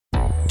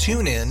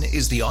TuneIn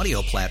is the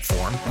audio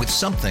platform with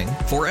something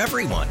for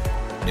everyone.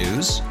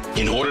 News.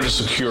 In order to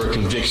secure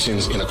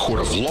convictions in a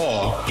court of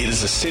law, it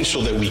is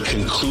essential that we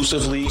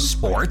conclusively.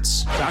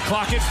 Sports. Shot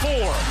clock at 4.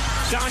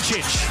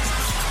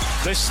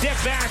 Doncic. The step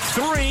back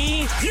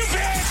 3. You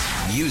bet.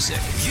 Music.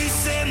 You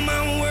set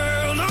my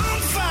world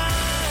on fire.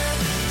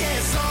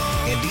 Yes,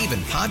 and even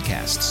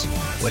podcasts.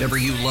 Whatever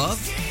you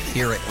love,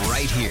 hear it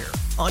right here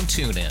on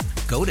TuneIn.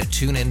 Go to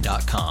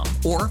TuneIn.com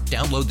or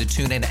download the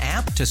TuneIn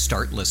app to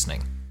start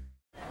listening.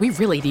 We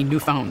really need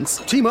new phones.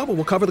 T-Mobile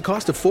will cover the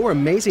cost of 4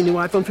 amazing new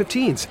iPhone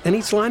 15s, and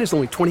each line is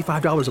only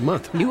 $25 a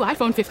month. New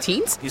iPhone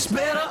 15s? It's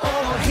better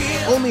over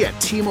here. Only at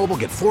T-Mobile,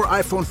 get 4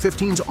 iPhone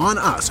 15s on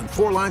us and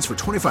 4 lines for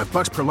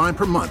 $25 per line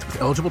per month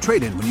with eligible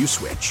trade-in when you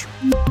switch.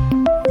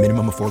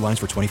 Minimum of 4 lines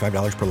for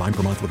 $25 per line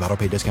per month with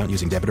autopay discount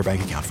using debit or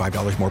bank account.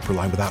 $5 more per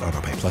line without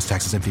autopay, plus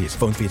taxes and fees.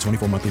 Phone fee at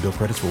 24 monthly bill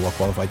credits for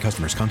well-qualified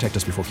customers. Contact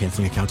us before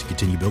canceling account to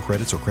continue bill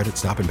credits or credit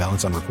stop and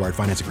balance on required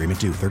finance agreement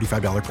due.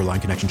 $35 per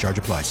line connection charge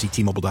applies. See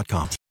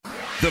T-Mobile.com.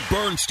 The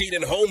Bernstein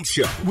and Holmes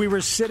Show. We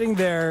were sitting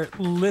there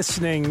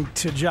listening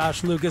to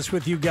Josh Lucas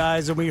with you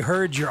guys, and we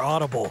heard your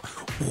audible.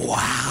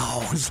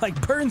 Wow. It's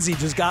like Bernsey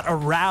just got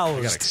aroused.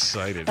 I got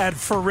excited. At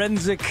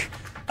forensic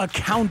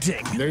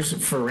accounting. There's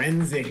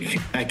forensic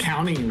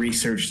accounting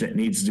research that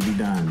needs to be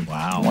done.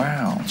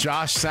 Wow.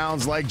 Josh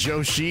sounds like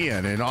Joe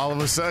Sheehan, and all of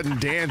a sudden,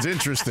 Dan's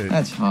interested.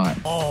 That's hot.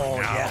 Oh,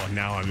 yeah.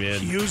 Now I'm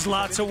in. Use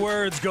lots of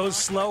words. Go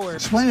slower.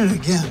 Explain it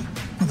again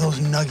with those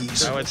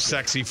nuggies. Now it's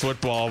sexy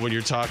football when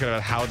you're talking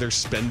about how they're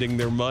spending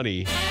their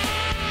money.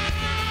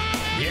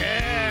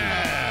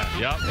 Yeah.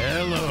 Yep.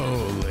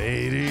 Hello,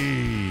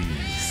 ladies.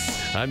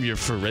 I'm your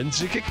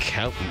forensic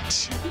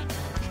accountant.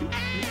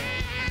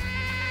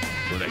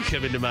 When I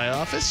come into my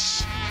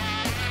office,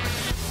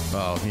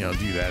 you don't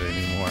do that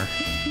anymore.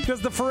 Does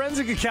the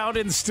forensic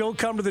accountant still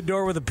come to the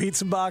door with a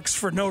pizza box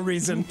for no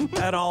reason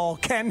at all?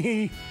 Can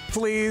he,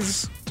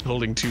 please?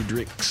 Holding 2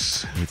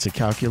 drinks. It's a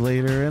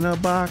calculator in a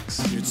box.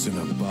 It's in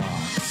a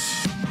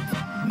box.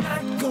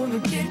 Not gonna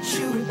get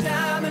you a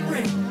diamond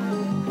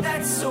ring.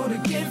 That sort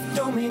of gift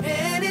don't mean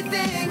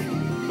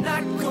anything.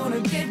 Not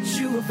gonna get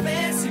you a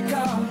fancy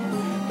car.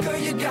 Girl,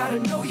 you gotta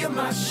know you're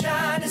my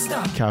shining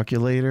star.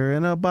 Calculator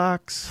in a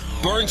box.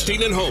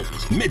 Bernstein and Holmes,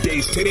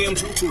 middays 10 a.m.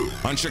 to 2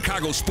 on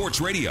Chicago Sports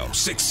Radio,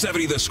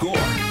 670 The Score.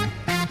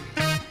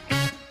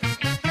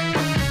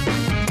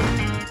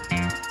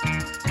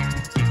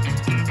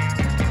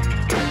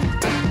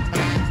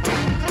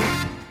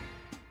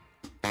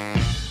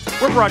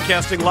 We're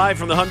broadcasting live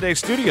from the Hyundai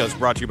Studios,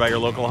 brought to you by your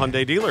local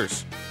Hyundai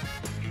dealers.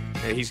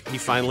 And he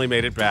finally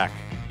made it back.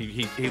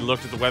 He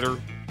looked at the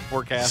weather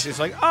forecast. He's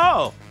like,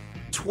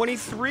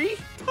 23?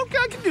 Okay,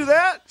 I can do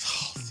that.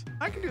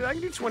 I can do that. I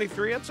can do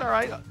 23. That's all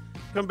right.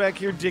 Come back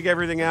here, dig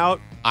everything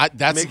out.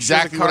 That's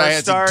exactly what I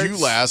had to do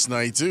last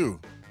night, too.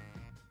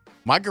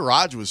 My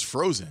garage was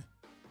frozen.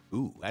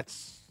 Ooh,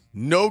 that's...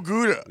 No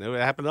Gouda.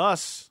 It happened to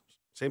us.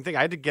 Same thing.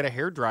 I had to get a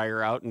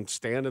hairdryer out and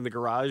stand in the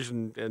garage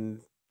and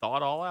thaw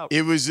it all out.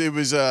 It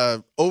was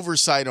a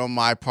oversight on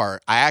my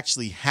part. I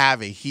actually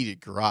have a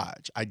heated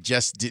garage. I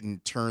just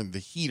didn't turn the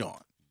heat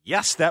on.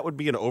 Yes, that would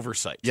be an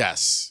oversight.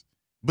 Yes.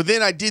 But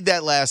then I did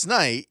that last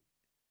night,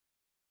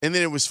 and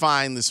then it was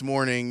fine this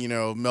morning,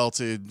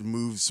 melted,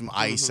 moved some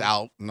ice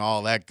out and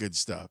all that good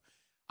stuff.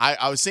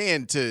 I was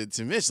saying to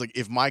Mitch, like,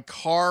 if my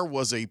car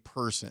was a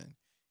person,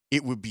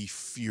 it would be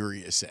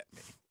furious at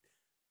me.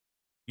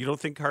 You don't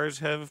think cars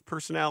have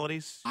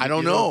personalities? I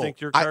don't you know. Don't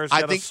think your car's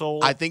got a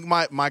soul? I think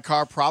my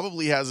car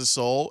probably has a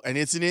soul, and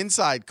it's an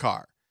inside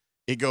car.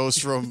 It goes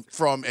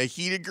from a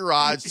heated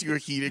garage to a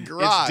heated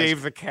garage. It's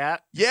Dave the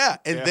cat. Yeah,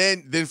 and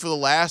then for the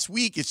last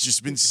week, it's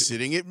just been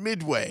sitting at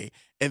Midway.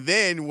 And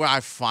then when I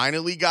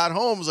finally got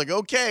home, I was like,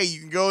 okay, you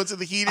can go into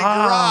the heated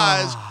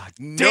garage.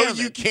 No,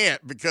 you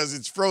can't because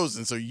it's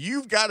frozen. So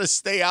you've got to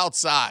stay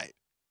outside.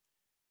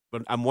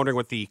 But I'm wondering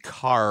what the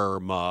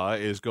karma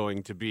is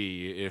going to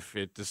be if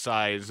it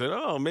decides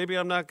that, maybe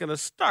I'm not going to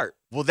start.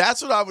 Well,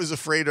 that's what I was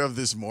afraid of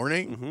this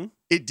morning. Mm-hmm.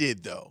 It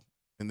did, though.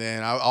 And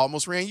then I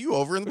almost ran you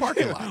over in the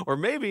parking lot. Or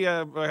maybe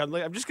I'm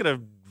just going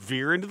to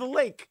veer into the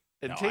lake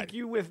and take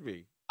you with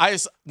me.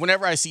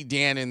 Whenever I see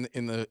Dan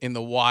in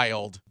the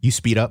wild, you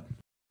speed up.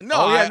 No,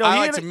 I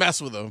like to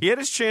mess with him. He had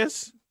his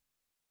chance.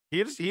 He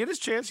had his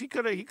chance. He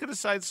could have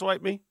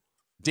sideswiped me.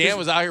 Dan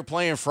was out here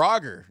playing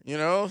Frogger. You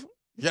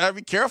gotta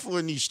be careful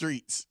in these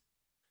streets.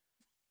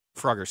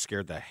 Frogger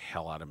scared the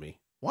hell out of me.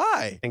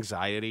 Why?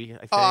 Anxiety, I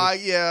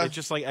think. Yeah. It's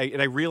just like,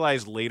 I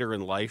realized later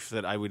in life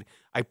that I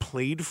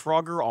played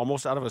Frogger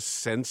almost out of a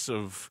sense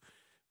of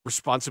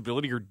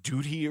responsibility or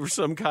duty or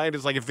some kind.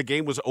 It's like if the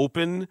game was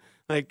open,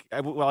 like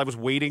while I was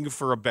waiting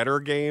for a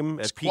better game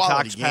at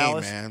Peacock's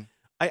Palace. Man.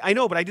 I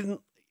know, but I didn't.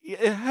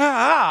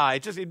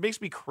 It makes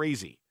me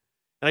crazy,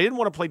 and I didn't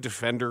want to play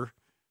Defender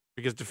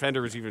because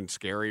Defender is even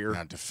scarier.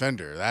 Now,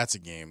 Defender, that's a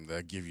game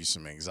that gives you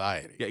some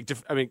anxiety. Yeah,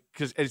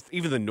 because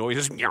even the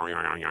noises. But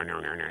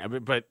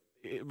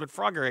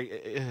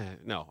Frogger,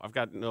 no, I've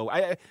got no.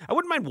 I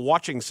wouldn't mind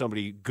watching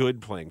somebody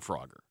good playing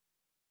Frogger.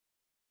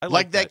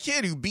 Like that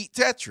kid who beat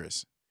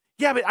Tetris.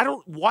 Yeah,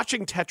 but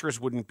watching Tetris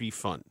wouldn't be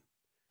fun.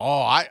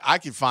 Oh, I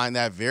could find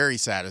that very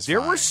satisfying.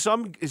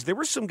 There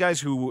were some guys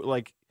who,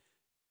 like,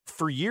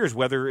 for years,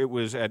 whether it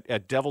was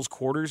at Devil's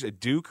Quarters at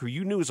Duke, who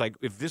you knew was like,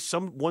 if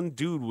one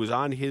dude was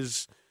on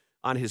his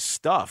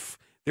stuff,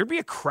 there'd be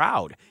a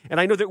crowd. And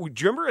I know that.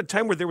 Do you remember a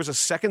time where there was a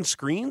second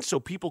screen so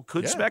people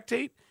could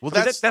spectate? Well,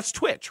 that's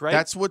Twitch, right?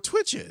 That's what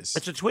Twitch is.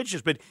 That's what Twitch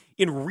is. But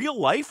in real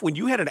life, when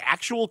you had an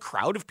actual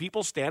crowd of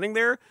people standing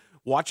there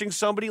watching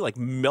somebody like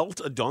melt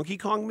a Donkey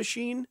Kong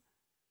machine,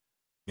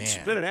 you'd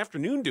spend an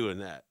afternoon doing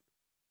that.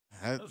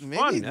 That was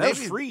fun. That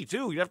was free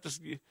too. You'd have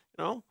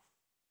to,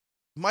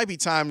 Might be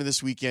time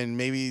this weekend,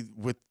 maybe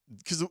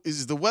because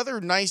is the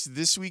weather nice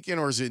this weekend,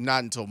 or is it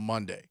not until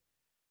Monday?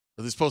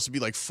 Are they supposed to be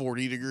like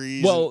 40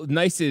 degrees? Well,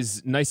 nice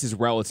is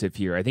relative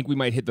here. I think we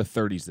might hit the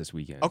 30s this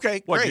weekend.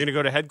 Okay, what? Great. You're gonna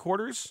go to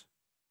headquarters?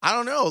 I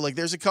don't know. Like,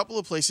 there's a couple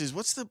of places.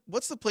 What's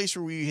the place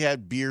where we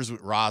had beers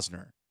with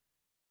Rosner?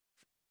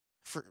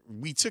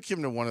 We took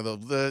him to one of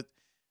the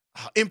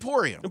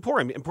Emporium.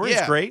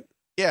 Emporium's great.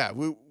 Yeah,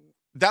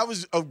 that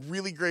was a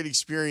really great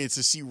experience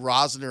to see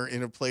Rosner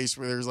in a place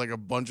where there's like a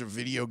bunch of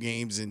video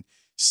games and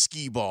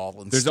skee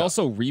ball and There's stuff.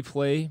 also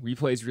Replay.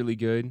 Replay is really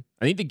good.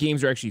 I think the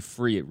games are actually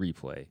free at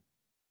Replay.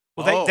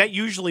 Well, that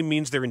usually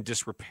means they're in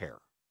disrepair.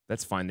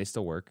 That's fine. They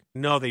still work.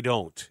 No, they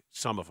don't.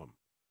 Some of them.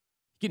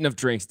 Get enough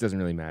drinks, doesn't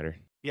really matter.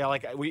 Yeah,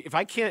 like if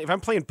I'm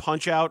playing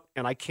Punch Out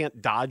and I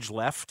can't dodge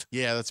left,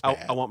 that's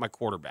bad. I want my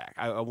quarterback.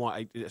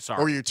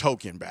 Sorry, or your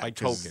token back. My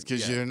token,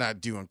 because you're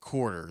not doing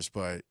quarters,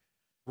 but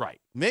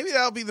right. Maybe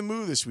that'll be the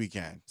move this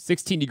weekend.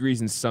 16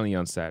 degrees and sunny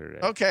on Saturday.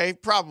 Okay,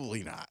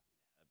 probably not.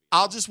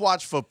 I'll just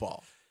watch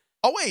football.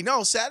 Oh wait,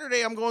 no,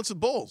 Saturday I'm going to the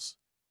Bulls.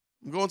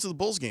 I'm going to the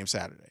Bulls game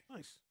Saturday.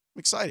 Nice. I'm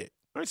excited.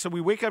 All right, so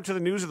we wake up to the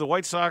news that the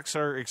White Sox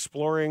are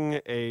exploring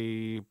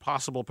a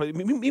possible.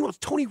 Meanwhile,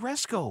 Tony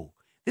Resco.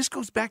 This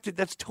goes back to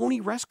that's Tony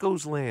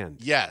Resco's land.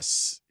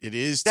 Yes, it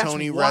is That's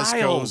Tony wild.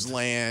 Resco's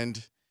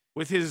land.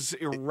 With his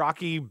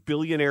Iraqi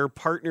billionaire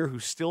partner who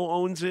still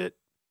owns it.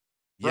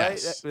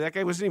 Yes. Right? That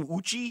guy was named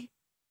Uchi?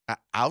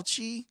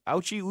 Ouchie?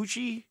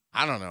 Uchi?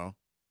 I don't know.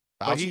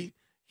 But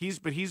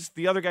he's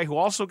the other guy who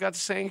also got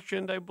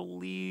sanctioned, I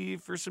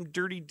believe, for some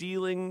dirty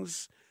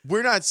dealings.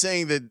 We're not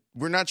saying that.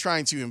 We're not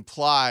trying to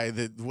imply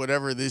that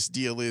whatever this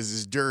deal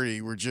is dirty.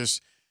 We're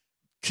just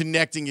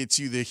connecting it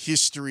to the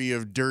history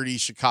of dirty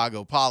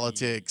Chicago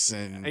politics.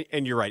 And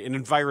you're right. An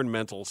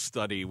environmental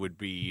study would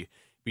be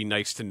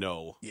nice to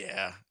know.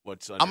 Yeah.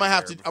 What's I'm gonna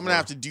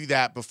have to do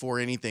that before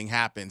anything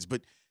happens.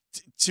 But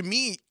to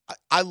me,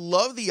 I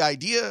love the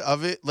idea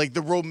of it, like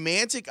the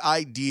romantic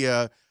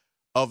idea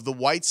of the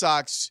White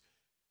Sox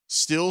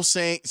still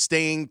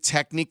staying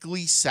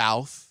technically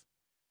south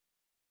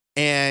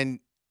and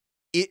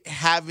it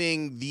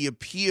having the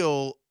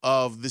appeal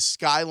of the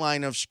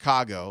skyline of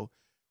Chicago,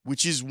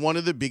 which is one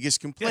of the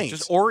biggest complaints. Yeah,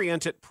 just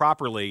orient it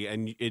properly,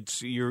 and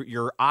it's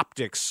your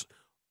optics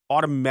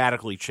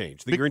automatically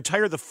change.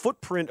 The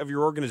footprint of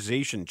your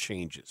organization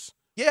changes.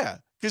 Yeah,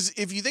 because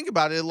if you think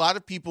about it, a lot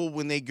of people,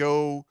 when they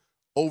go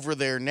over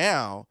there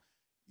now,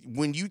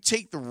 when you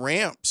take the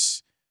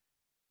ramps,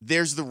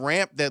 there's the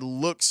ramp that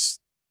looks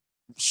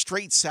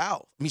straight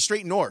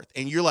north,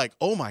 and you're like,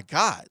 oh my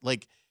God,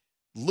 like,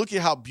 look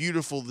at how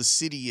beautiful the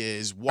city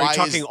is. Why are you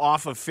talking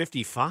off of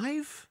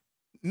 55?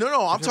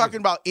 No, I'm talking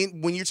about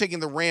when you're taking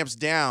the ramps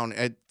down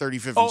at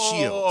 35th and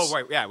Shields. Oh,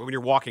 right, yeah, when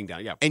you're walking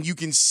down, yeah. And you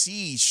can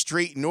see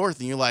straight north,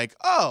 and you're like,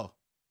 oh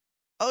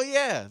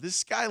yeah, this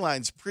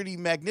skyline's pretty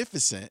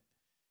magnificent.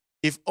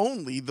 If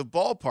only the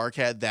ballpark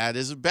had that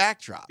as a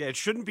backdrop. Yeah, it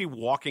shouldn't be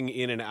walking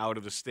in and out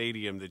of the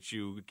stadium that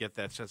you get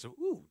that sense of,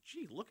 ooh,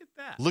 gee, look at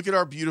that. Look at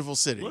our beautiful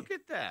city. Look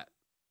at that.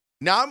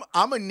 Now,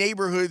 I'm a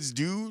neighborhoods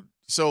dude,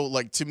 so,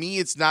 like, to me,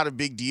 it's not a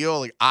big deal.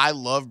 Like, I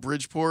love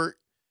Bridgeport.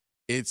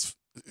 It's,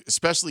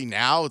 especially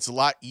now, it's a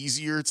lot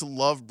easier to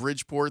love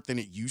Bridgeport than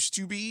it used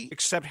to be.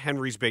 Except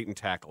Henry's Bait and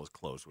Tackle is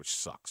closed, which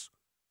sucks.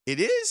 It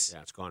is?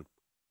 Yeah, it's gone.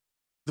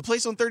 The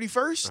place on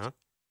 31st? Uh-huh.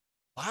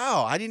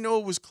 Wow, I didn't know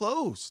it was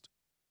closed.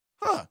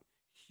 Huh.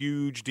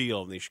 Huge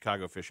deal in the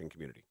Chicago fishing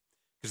community.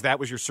 Because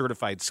that was your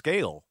certified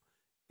scale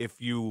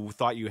if you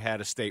thought you had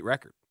a state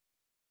record.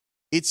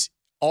 It's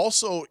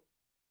also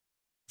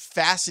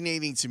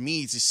fascinating to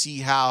me to see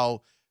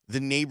how the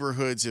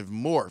neighborhoods have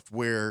morphed,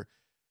 where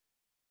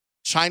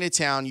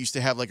Chinatown used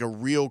to have like a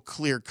real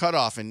clear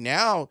cutoff, and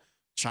now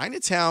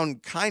Chinatown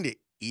kind of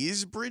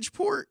is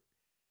Bridgeport.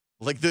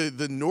 Like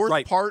the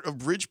north part of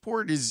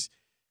Bridgeport is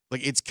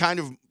like, it's kind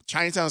of,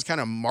 Chinatown is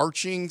kind of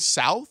marching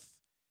south,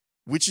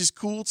 which is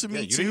cool to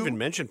me, you too. didn't even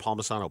mention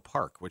Palmisano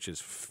Park, which is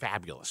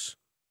fabulous.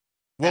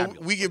 Well,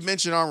 we could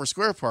mention Armour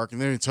Square Park, and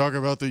then talk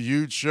about the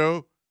huge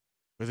show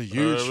with the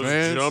huge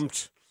fans.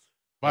 Jumped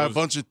by a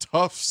bunch of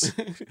toughs.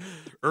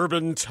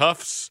 Urban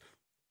toughs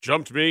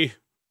jumped me.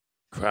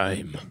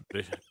 Crime.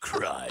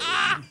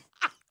 Crime.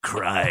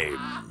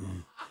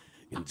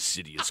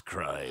 Insidious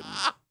crime.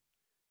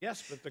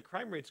 Yes, but the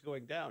crime rate's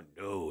going down.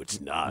 No, it's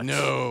not.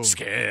 No.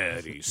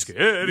 Scary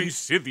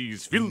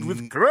cities filled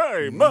with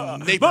crime.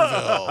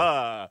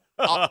 Naperville.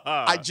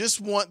 I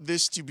just want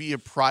this to be a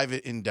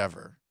private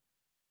endeavor.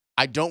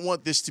 I don't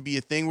want this to be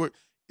a thing where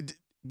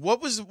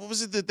what was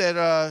it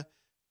that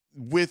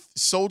with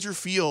Soldier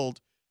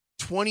Field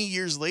 20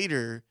 years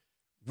later,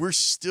 we're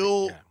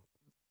still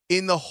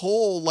in the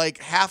hole like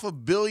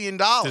 $500 million.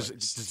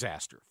 It's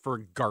disaster for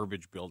a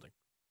garbage building.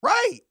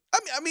 Right.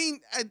 I mean,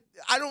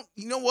 I don't,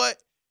 you know what?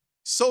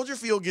 Soldier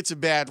Field gets a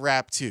bad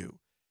rap too.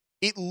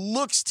 It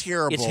looks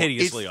terrible. It's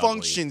hideously ugly.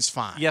 Functions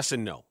fine. Yes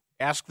and no.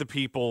 Ask the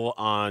people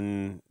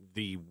on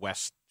the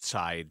west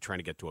side trying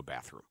to get to a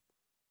bathroom.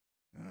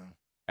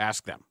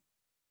 Ask them.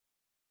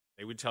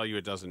 They would tell you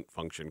it doesn't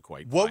function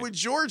quite. What fine. would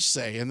George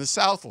say in the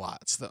South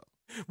lots, though?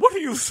 What are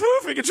you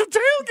serving? It's a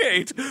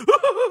tailgate.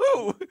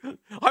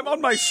 I'm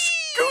on my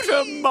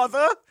scooter,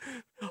 mother.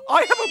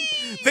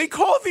 They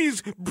call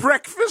these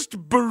breakfast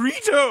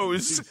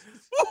burritos.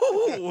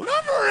 Ooh. Number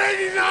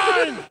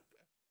 89.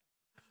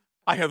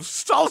 I have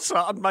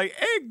salsa on my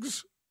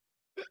eggs.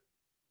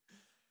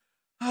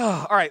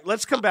 All right,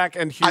 let's come back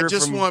and hear. I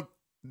just want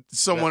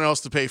someone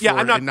else to pay for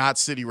it and not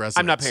city residents.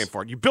 I'm not paying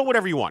for it. You build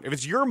whatever you want. If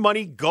it's your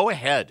money, go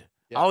ahead.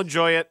 Yeah. I'll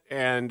enjoy it,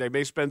 and I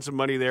may spend some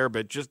money there,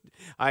 but just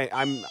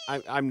I'm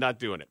not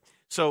doing it.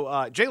 So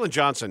Jaylon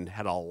Johnson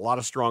had a lot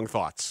of strong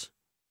thoughts,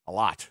 a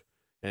lot,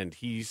 and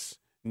he's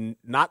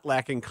not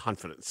lacking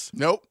confidence.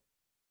 Nope.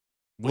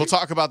 We'll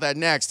talk about that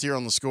next here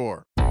on The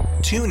Score.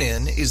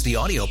 TuneIn is the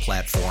audio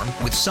platform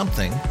with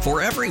something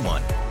for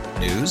everyone.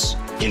 News.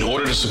 In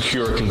order to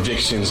secure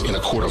convictions in a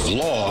court of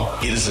law,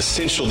 it is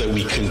essential that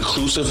we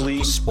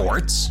conclusively.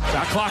 Sports.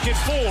 Shot clock at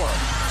 4.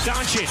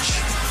 Doncic.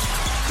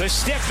 The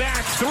step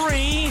back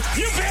 3.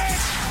 You bet.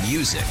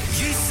 Music.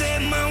 You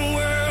set my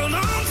world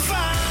on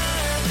fire.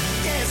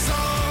 Yes,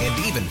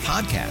 and even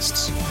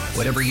podcasts.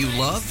 Whatever you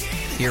love,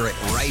 hear it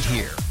right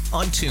here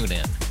on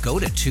TuneIn. Go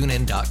to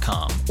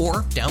TuneIn.com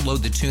or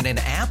download the TuneIn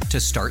app to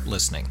start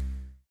listening.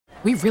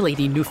 We really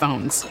need new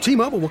phones.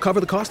 T-Mobile will cover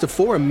the cost of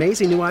 4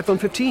 amazing new iPhone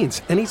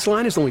 15s, and each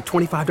line is only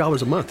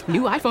 $25 a month.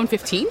 New iPhone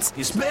 15s?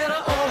 It's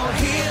better over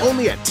here.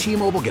 Only at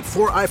T-Mobile, get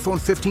 4 iPhone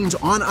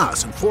 15s on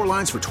us and 4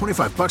 lines for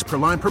 $25 per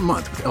line per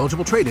month with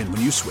eligible trade-in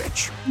when you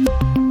switch.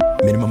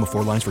 Minimum of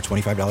 4 lines for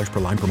 $25 per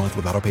line per month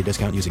with autopay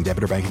discount using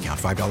debit or bank account.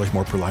 $5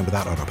 more per line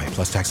without autopay,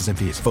 plus taxes and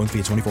fees. Phone fee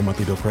at 24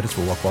 monthly bill credits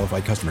for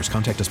well-qualified customers.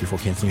 Contact us before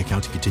canceling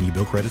account to continue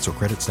bill credits or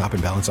credit stop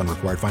and balance on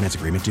required finance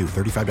agreement due.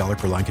 $35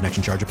 per line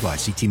connection charge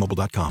applies. See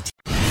T-Mobile.com.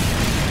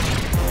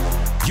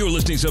 You're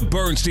listening to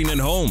Bernstein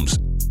and Holmes.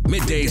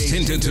 Middays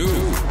 10 to 2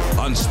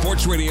 on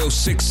Sports Radio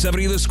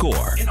 670 The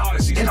Score. In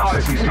Odyssey.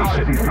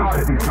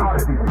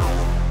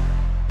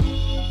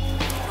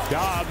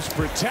 Dobbs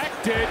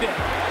protected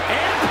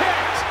and picked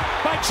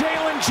by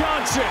Jaylon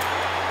Johnson.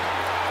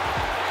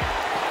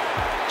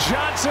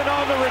 Johnson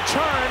on the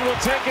return will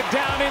take it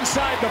down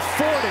inside the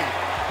 40.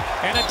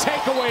 And a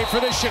takeaway for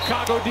the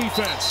Chicago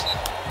defense.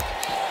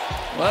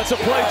 Well, that's a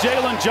play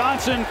Jaylon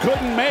Johnson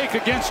couldn't make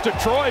against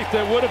Detroit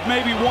that would have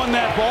maybe won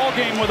that ball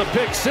game with a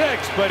pick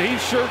six, but he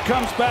sure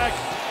comes back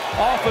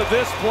off of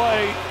this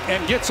play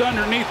and gets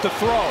underneath the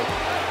throw.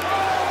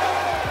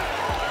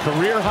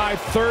 Career-high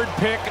 3rd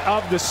pick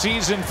of the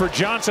season for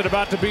Johnson,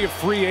 about to be a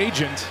free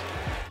agent.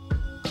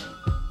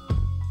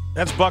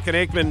 That's Buck and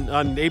Aikman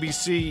on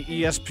ABC,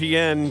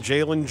 ESPN.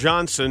 Jaylon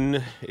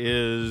Johnson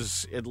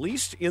is, at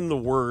least in the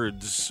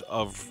words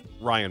of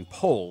Ryan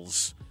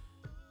Poles,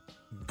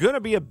 going to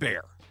be a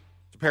bear,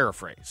 to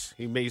paraphrase.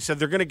 He said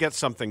they're going to get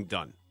something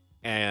done.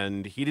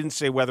 And he didn't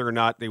say whether or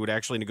not they would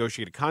actually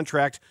negotiate a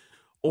contract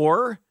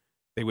or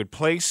they would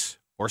place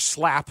or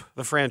slap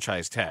the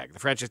franchise tag. The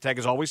franchise tag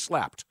is always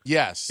slapped.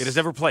 Yes. It is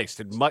never placed.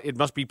 It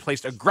must be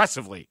placed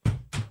aggressively.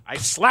 I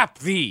slap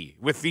thee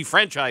with the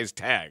franchise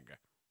tag.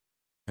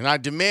 And I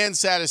demand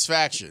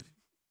satisfaction.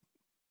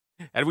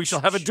 And we shall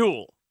have a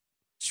duel.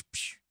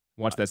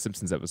 Watched that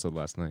Simpsons episode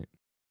last night.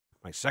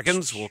 My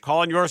seconds will call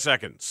on your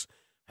seconds.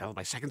 Hell,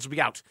 my seconds will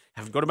be out.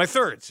 Have them go to my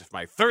thirds. If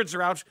my thirds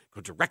are out,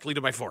 go directly to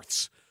my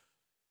fourths.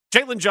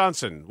 Jaylon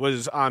Johnson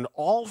was on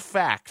All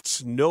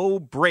Facts, No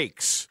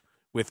Breaks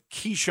with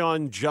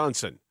Keyshawn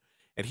Johnson.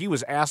 And he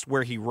was asked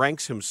where he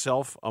ranks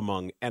himself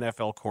among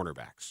NFL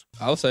cornerbacks.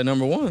 I would say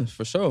number 1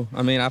 for sure.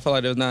 I mean, I feel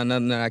like there's not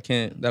nothing that I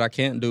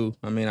can't do.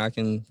 I mean, I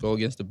can go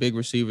against the big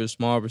receivers,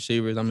 small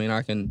receivers. I mean,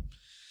 I can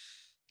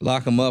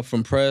lock them up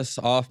from press,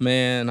 off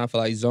man. I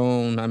feel like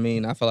zone. I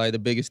mean, I feel like the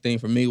biggest thing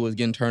for me was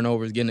getting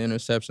turnovers, getting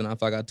interception. I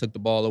feel like I took the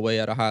ball away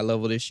at a high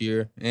level this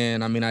year.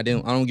 And I mean, I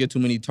don't get too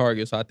many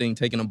targets. So I think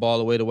taking the ball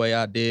away the way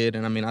I did,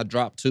 and I mean, I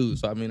dropped 2.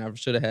 So I mean, I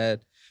should have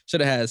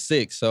had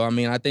 6. So I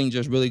mean, I think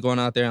just really going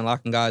out there and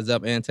locking guys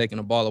up and taking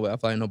the ball away, I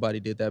feel like nobody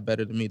did that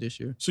better than me this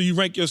year. So you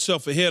rank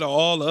yourself ahead of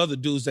all the other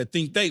dudes that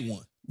think they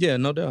won? Yeah,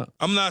 no doubt.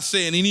 I'm not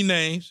saying any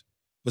names,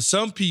 but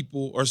some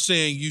people are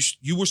saying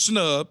you were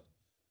snubbed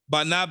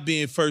by not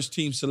being first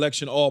team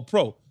selection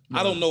All-Pro. Right.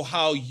 I don't know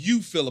how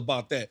you feel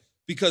about that,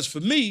 because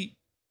for me,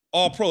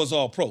 All-Pro is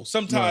All-Pro.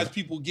 Sometimes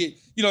people get,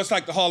 it's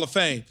like the Hall of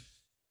Fame.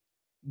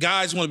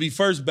 Guys want to be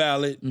first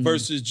ballot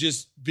versus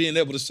just being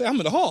able to say, I'm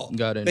in the Hall.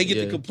 Got it. They get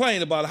to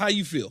complain about it. How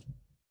you feel?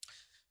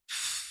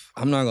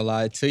 I'm not gonna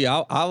lie to you.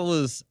 I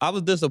was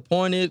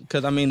disappointed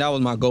because that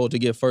was my goal to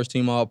get first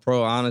team All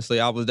Pro. Honestly,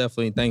 I was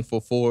definitely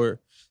thankful for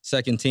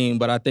second team,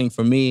 but I think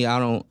for me, I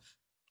don't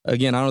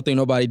think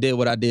nobody did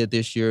what I did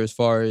this year as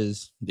far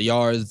as the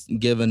yards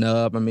given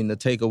up. The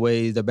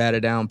takeaways, the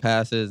batted down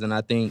passes, and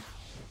I think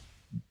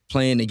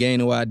playing the game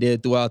the way I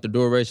did throughout the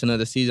duration of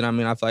the season.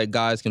 I feel like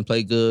guys can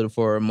play good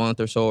for a month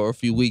or so or a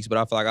few weeks, but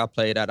I feel like I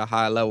played at a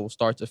high level,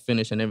 start to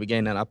finish in every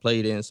game that I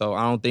played in. So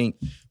I don't think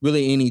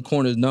really any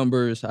corners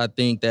numbers, I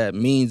think that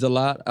means a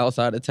lot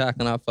outside of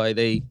tackling. I feel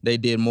like they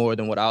did more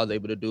than what I was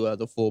able to do as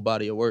a full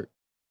body of work.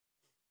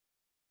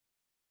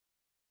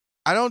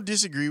 I don't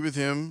disagree with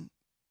him.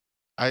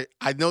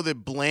 I know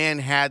that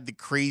Bland had the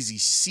crazy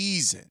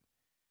season.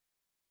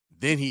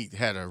 Then he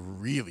had a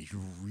really,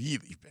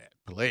 really bad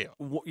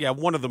playoff. Yeah,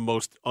 one of the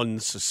most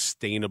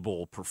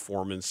unsustainable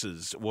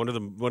performances. One of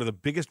the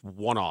biggest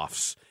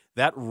one-offs.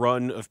 That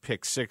run of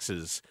pick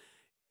sixes,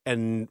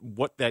 and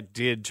what that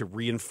did to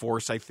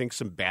reinforce, I think,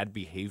 some bad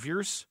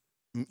behaviors.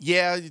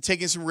 Yeah, you're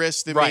taking some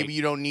risks that maybe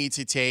you don't need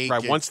to take.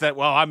 Right. Once that,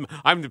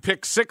 I'm the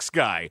pick six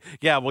guy.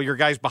 Yeah, well, your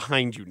guy's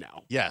behind you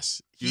now. Yes.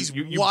 He's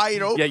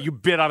wide open. Yeah, you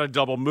bid on a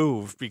double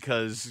move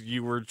because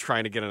you were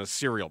trying to get in a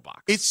cereal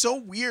box. It's so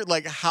weird,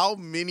 like how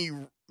many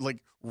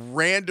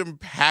random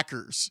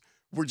Packers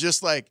were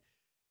just like,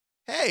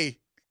 hey,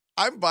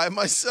 I'm by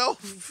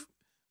myself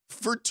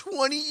for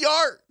 20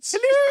 yards.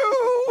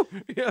 Hello.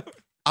 Yeah.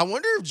 I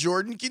wonder if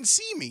Jordan can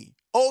see me.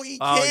 Oh, he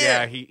can. Oh,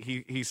 yeah,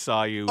 he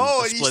saw you. Oh,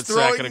 a and split he's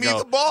throwing second me ago.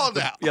 the ball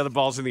now. Yeah, the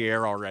ball's in the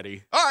air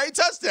already. All right,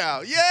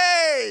 touchdown.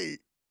 Yay!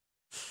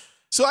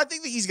 So I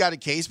think that he's got a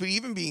case, but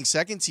even being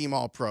second team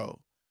All-Pro,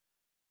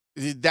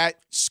 that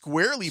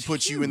squarely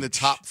puts you in the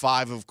top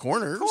 5 of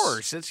corners. Of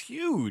course, it's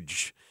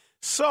huge.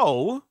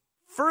 So,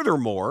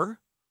 furthermore,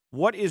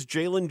 what is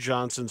Jaylon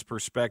Johnson's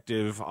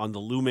perspective on the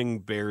looming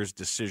Bears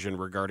decision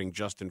regarding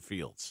Justin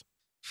Fields?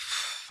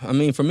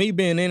 For me,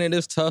 being in it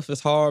is tough. It's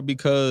hard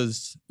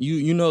because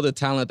you know the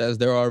talent that's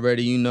there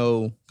already. You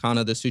know kind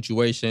of the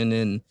situation,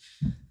 and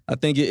I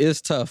think it is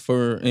tough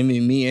for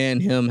me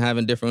and him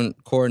having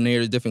different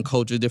coordinators, different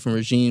coaches, different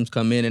regimes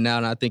come in and out,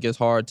 and I think it's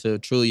hard to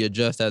truly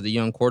adjust as a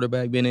young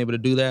quarterback being able to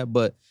do that,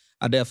 but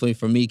I definitely,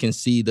 for me, can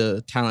see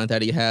the talent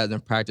that he has in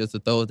practice, the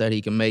throws that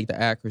he can make,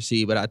 the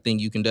accuracy, but I think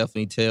you can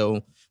definitely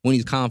tell when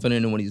he's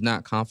confident and when he's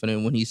not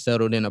confident, when he's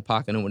settled in a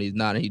pocket and when he's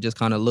not, and he just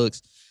kind of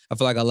looks, I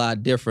feel like, a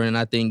lot different. And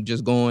I think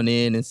just going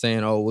in and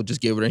saying, oh, we'll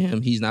just give it to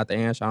him, he's not the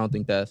answer, I don't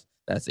think that's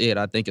it.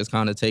 I think it's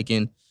kind of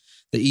taking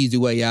the easy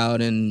way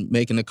out and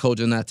making the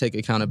coaches not take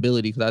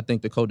accountability, because I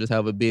think the coaches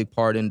have a big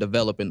part in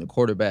developing the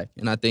quarterback.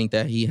 And I think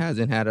that he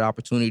hasn't had an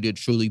opportunity to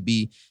truly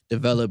be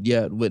developed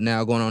yet, with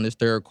now going on his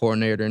third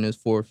coordinator in his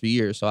fourth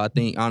year. So I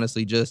think,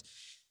 honestly, just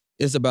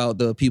it's about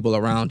the people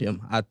around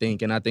him, I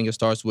think. And I think it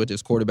starts with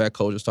his quarterback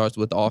coach. It starts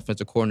with the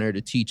offensive coordinator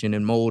teaching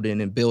and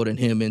molding and building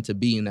him into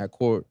being that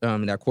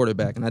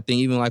quarterback. And I think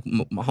even like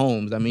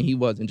Mahomes, he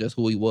wasn't just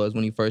who he was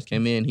when he first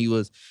came in. He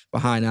was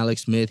behind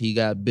Alex Smith. He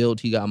got built.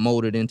 He got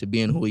molded into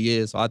being who he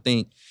is. So I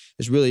think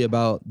it's really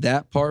about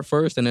that part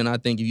first. And then I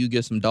think if you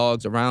get some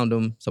dogs around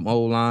him, some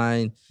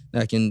O-line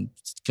that can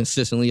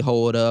consistently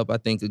hold up, I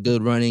think a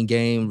good running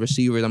game,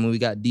 receivers. We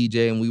got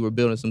DJ and we were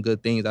building some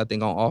good things, I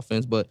think, on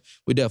offense, but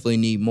we definitely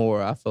need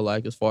more, I feel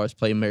like, as far as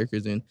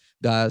playmakers and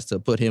guys to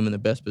put him in the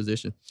best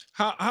position.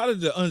 How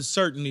did the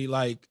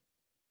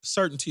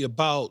certainty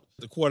about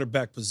the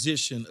quarterback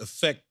position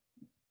affect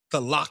the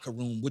locker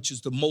room, which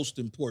is the most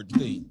important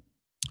thing?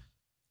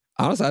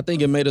 Honestly, I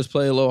think it made us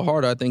play a little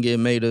harder. I think it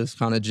made us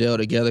kind of gel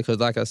together because,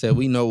 like I said,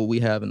 we know what we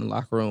have in the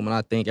locker room, and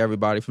I think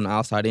everybody from the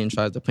outside in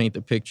tries to paint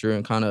the picture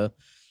and kind of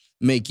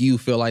make you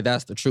feel like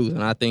that's the truth.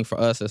 And I think for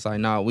us, it's like,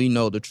 nah, we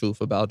know the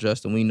truth about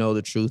Justin. We know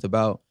the truth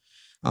about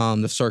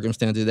the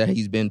circumstances that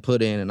he's been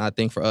put in, and I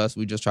think for us,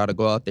 we just try to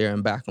go out there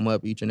and back him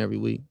up each and every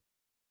week.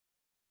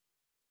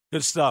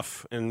 Good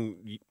stuff.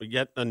 And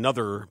yet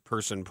another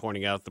person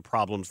pointing out the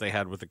problems they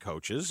had with the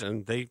coaches,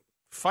 and they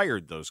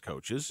fired those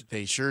coaches.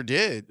 They sure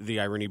did. The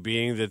irony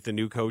being that the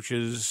new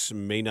coaches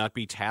may not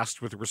be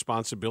tasked with the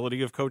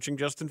responsibility of coaching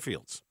Justin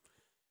Fields.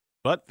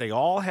 But they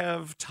all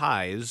have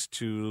ties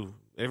to,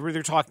 everybody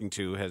they're talking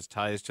to has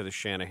ties to the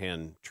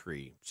Shanahan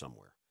tree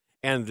somewhere.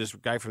 And this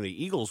guy from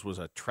the Eagles was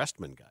a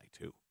Trestman guy,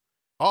 too.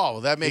 Oh,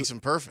 well, that makes him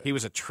perfect. He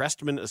was a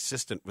Trestman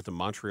assistant with the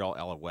Montreal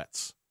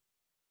Alouettes.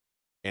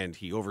 And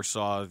he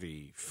oversaw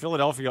the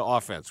Philadelphia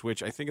offense,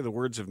 which I think, in the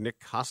words of Nick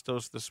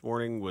Costos this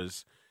morning,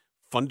 was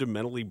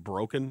fundamentally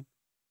broken.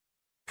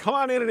 Come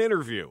on in and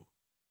interview.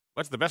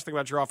 What's the best thing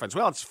about your offense?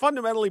 Well, it's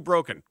fundamentally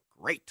broken.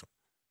 Great.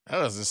 That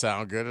doesn't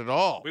sound good at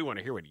all. We want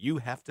to hear what you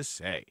have to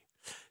say.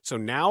 So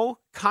now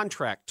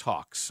contract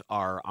talks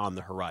are on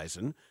the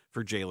horizon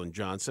for Jaylon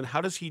Johnson. How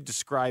does he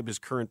describe his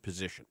current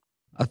position?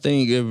 I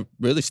think it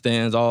really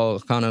stands all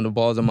kind of the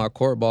balls in my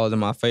court, balls in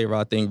my favor.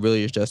 I think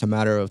really it's just a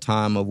matter of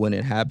time of when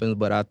it happens.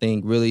 But I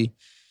think really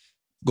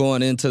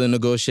going into the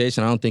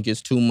negotiation, I don't think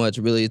it's too much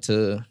really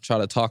to try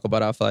to talk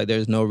about. I feel like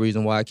there's no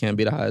reason why I can't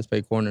be the highest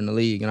paid corner in the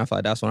league. And I feel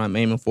like that's what I'm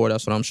aiming for.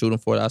 That's what I'm shooting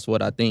for. That's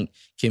what I think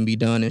can be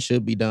done and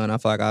should be done. I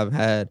feel like I've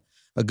had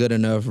a good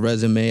enough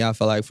resume, I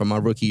feel like, from my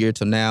rookie year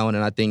to now. And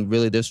then I think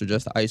really this was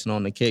just the icing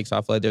on the cake. So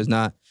I feel like there's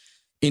not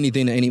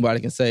anything that anybody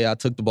can say. I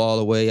took the ball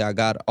away. I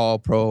got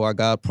All-Pro. I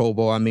got Pro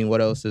Bowl. I mean,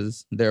 what else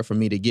is there for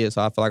me to get?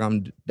 So I feel like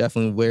I'm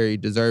definitely very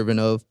deserving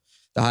of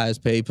the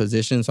highest paid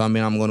position. So, I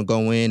mean, I'm going to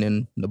go in,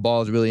 and the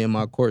ball is really in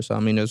my court. So, I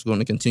mean, it's going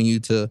to continue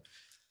to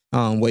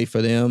wait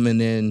for them, and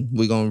then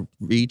we're going to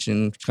reach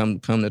and come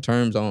to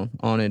terms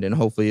on it, and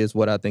hopefully it's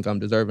what I think I'm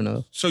deserving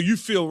of. So you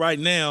feel right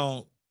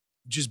now,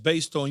 just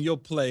based on your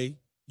play,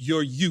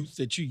 your youth,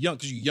 that you're young,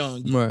 because you're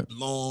young, right,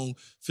 long,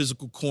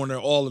 physical corner,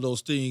 all of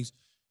those things,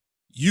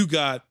 you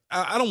got,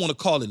 I don't want to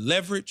call it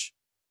leverage,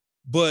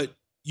 but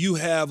you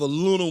have a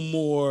little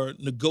more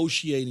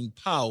negotiating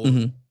power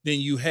than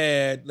you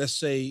had, let's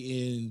say,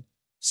 in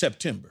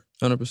September.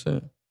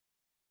 100%.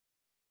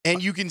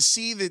 And you can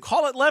see that...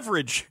 Call it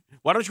leverage.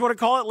 Why don't you want to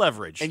call it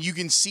leverage? And you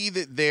can see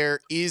that there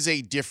is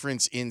a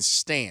difference in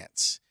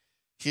stance.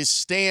 His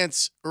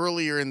stance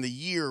earlier in the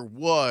year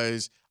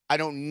was, I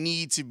don't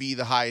need to be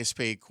the highest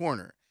paid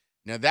corner.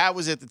 Now, that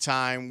was at the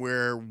time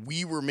where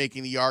we were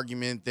making the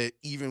argument that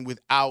even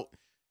without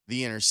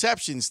the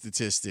interception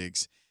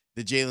statistics,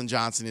 that Jaylon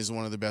Johnson is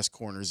one of the best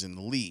corners in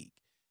the league.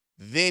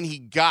 Then he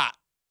got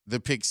the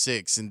pick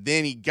six, and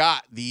then he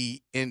got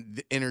the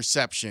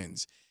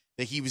interceptions,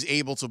 that he was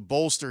able to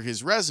bolster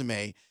his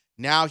resume.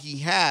 Now he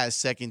has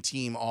second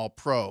team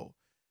All-Pro.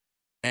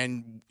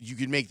 And you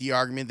could make the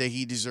argument that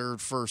he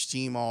deserved first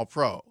team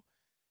All-Pro.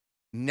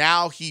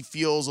 Now he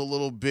feels a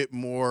little bit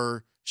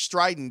more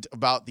strident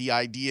about the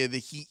idea that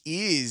he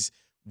is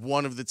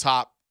one of the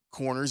top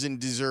corners and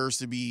deserves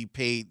to be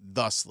paid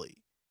thusly.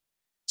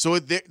 So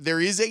there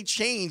is a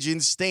change in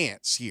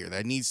stance here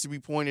that needs to be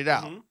pointed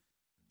out. Mm-hmm.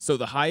 So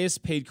the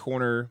highest paid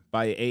corner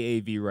by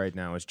AAV right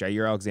now is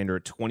Jair Alexander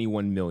at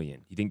 $21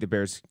 million. You think the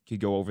Bears could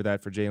go over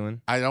that for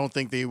Jaylon? I don't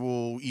think they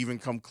will even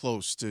come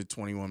close to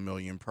 $21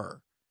 million per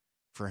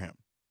for him.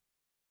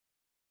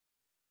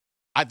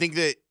 I think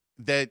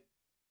that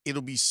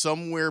it'll be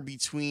somewhere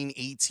between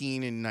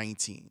 18 and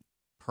 19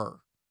 per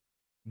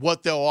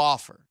what they'll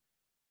offer.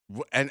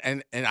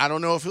 And I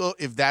don't know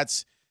if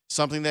that's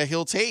something that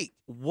he'll take.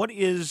 What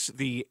is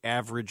the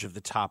average of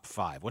the top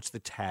five? What's the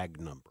tag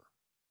number?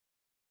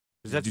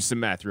 Do some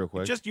math real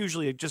quick. Just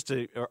usually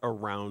a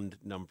round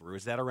number.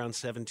 Is that around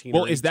 17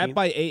 well, or 18? Is that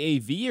by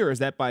AAV or is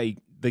that by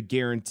the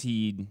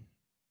guaranteed?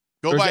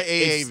 Go by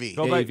AAV.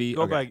 Go by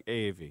Okay.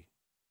 AAV.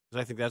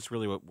 Because I think that's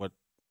really what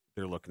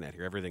they're looking at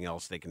here. Everything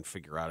else they can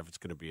figure out if it's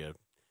going to be a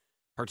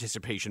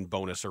participation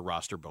bonus or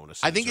roster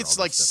bonus. I think it's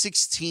like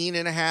 16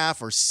 and a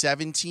half or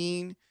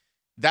 17.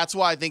 That's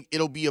why I think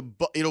it'll be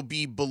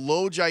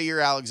below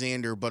Jair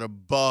Alexander, but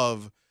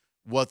above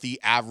what the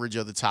average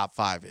of the top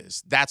five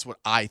is. That's what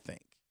I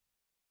think.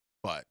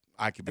 But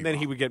I could be. And then wrong.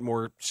 he would get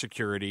more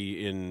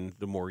security in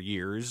the more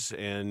years,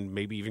 and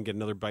maybe even get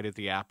another bite at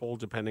the apple,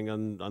 depending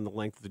on the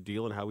length of the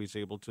deal and how he's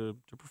able to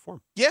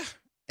perform. Yeah,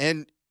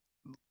 and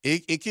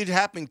it could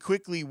happen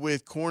quickly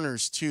with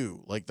corners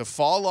too. Like the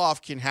fall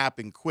off can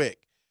happen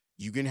quick.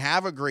 You can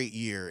have a great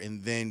year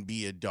and then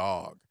be a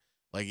dog.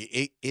 Like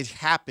it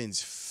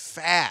happens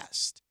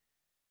fast.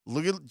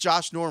 Look at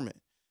Josh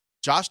Norman.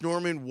 Josh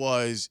Norman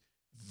was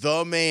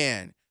the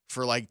man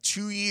for like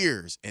 2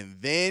 years, and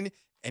then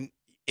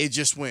it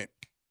just went,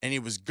 and he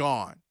was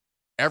gone.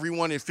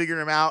 Everyone had figured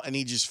him out, and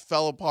he just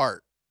fell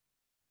apart.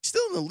 He's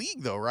still in the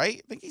league, though,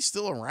 right? I think he's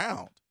still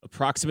around.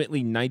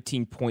 Approximately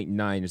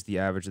 19.9 is the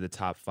average of the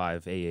top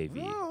five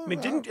AAV. Oh, I mean,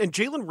 and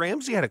Jalen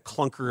Ramsey had a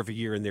clunker of a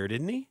year in there,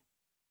 didn't he?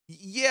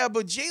 Yeah,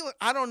 but Jalen,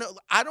 I don't know.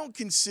 I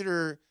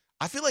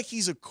feel like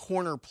he's a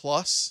corner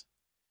plus.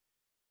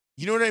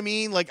 You know what I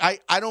mean? Like, I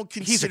don't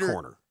consider. He's a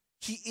corner.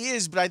 He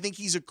is, but I think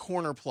he's a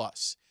corner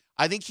plus.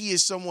 I think he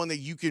is someone that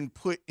you can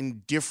put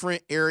in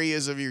different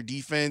areas of your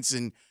defense,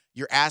 and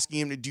you're asking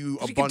him to do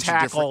a bunch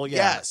of different.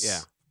 Yes.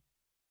 Yeah.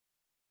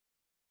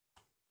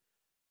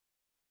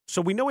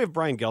 So we know we have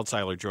Brian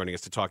Geltzeiler joining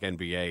us to talk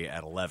NBA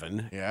at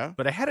 11. Yeah.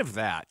 But ahead of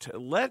that,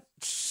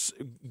 let's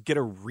get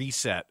a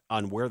reset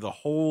on where the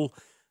whole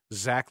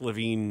Zach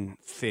LaVine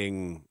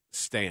thing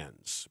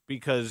stands,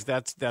 because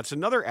that's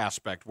another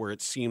aspect where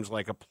it seems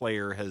like a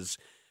player has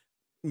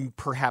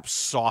perhaps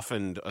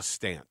softened a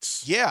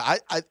stance. Yeah,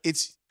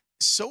 it's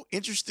so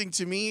interesting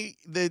to me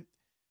that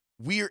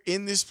we are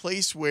in this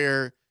place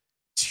where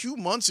 2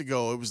 months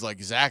ago it was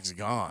like Zach's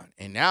gone,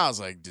 and now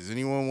it's like, does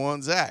anyone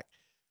want Zach?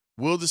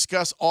 We'll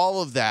discuss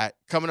all of that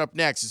coming up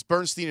next. It's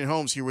Bernstein and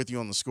Holmes here with you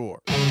on The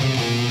Score.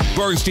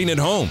 Bernstein and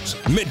Holmes,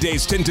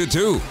 middays 10 to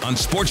 2 on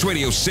Sports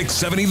Radio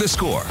 670 The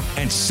Score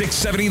and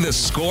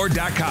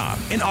 670thescore.com,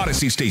 an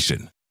Odyssey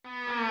station.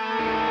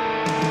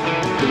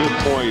 To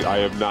this point, I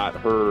have not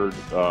heard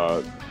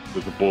that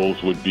the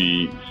Bulls would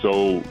be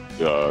so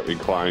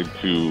inclined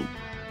to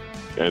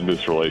end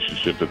this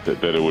relationship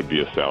that it would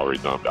be a salary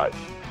dump.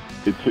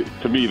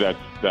 To me,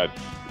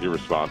 that's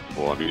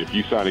irresponsible. I mean, if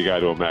you sign a guy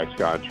to a max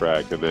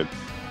contract and then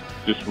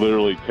just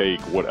literally take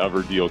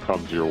whatever deal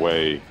comes your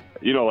way,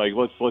 you know, like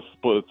let's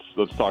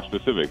talk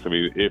specifics. I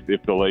mean,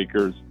 if the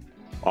Lakers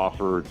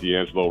offer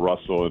D'Angelo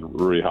Russell and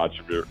Rui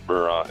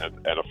Hachimura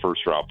and a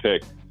first round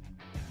pick,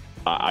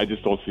 I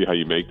just don't see how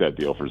you make that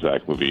deal for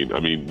Zach LaVine. I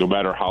mean, no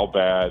matter how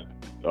bad,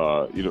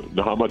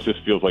 how much this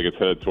feels like it's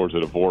headed towards a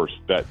divorce,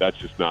 that's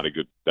just not a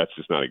good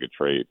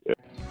trade.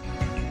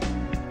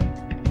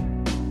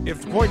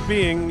 If the point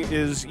being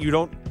is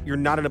you're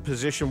not in a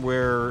position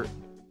where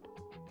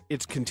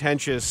it's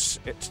contentious,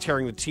 it's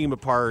tearing the team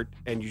apart,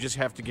 and you just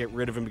have to get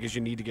rid of him because you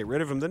need to get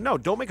rid of him, then no,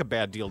 don't make a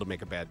bad deal to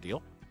make a bad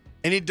deal.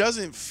 And it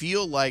doesn't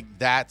feel like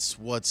that's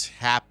what's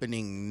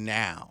happening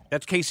now.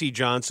 That's Casey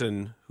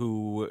Johnson,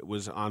 who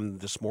was on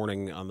this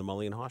morning on the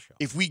Mully and Haw Show.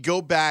 If we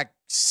go back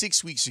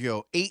 6 weeks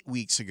ago, 8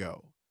 weeks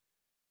ago,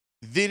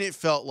 then it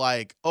felt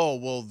like, oh,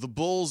 well, the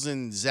Bulls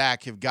and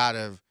Zach they've got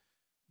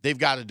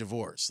to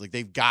divorce. Like,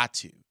 they've got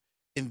to.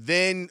 And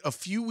then a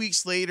few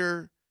weeks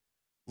later,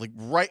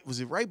 was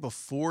it right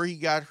before he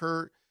got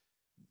hurt?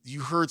 You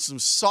heard some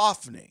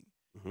softening.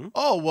 Mm-hmm.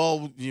 Oh,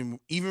 well,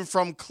 even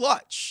from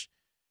Clutch,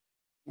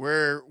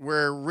 where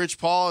Rich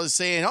Paul is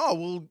saying, oh,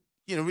 well,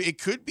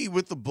 it could be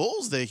with the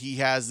Bulls that he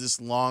has this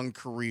long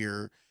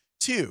career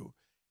too.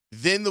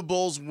 Then the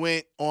Bulls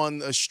went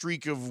on a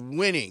streak of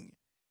winning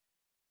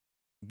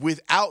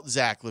without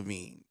Zach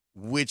LaVine,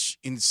 which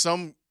in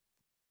some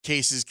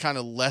cases kind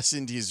of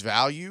lessened his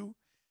value.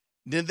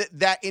 Then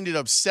that ended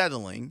up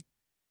settling.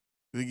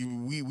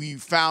 We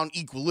found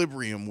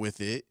equilibrium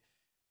with it.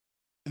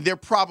 They're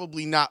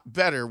probably not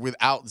better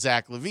without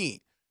Zach LaVine.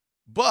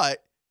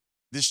 But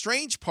the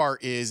strange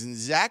part is, and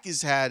Zach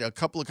has had a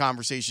couple of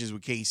conversations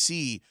with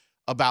KC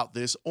about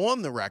this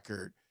on the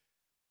record,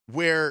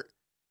 where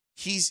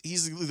he's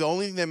the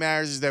only thing that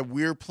matters is that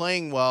we're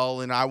playing well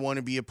and I want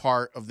to be a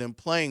part of them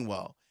playing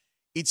well.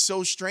 It's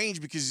so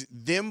strange because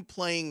them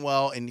playing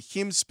well and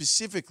him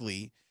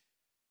specifically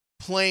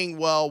playing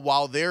well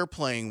while they're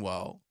playing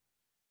well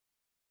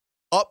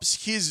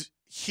ups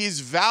his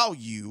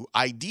value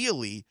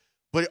ideally,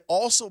 but it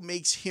also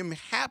makes him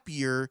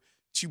happier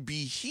to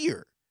be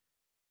here.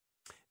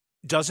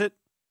 Does it?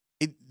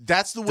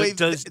 That's the way.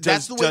 That's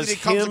the way that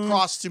it comes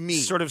across to me.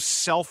 Sort of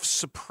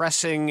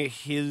self-suppressing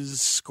his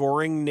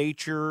scoring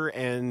nature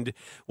and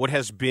what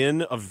has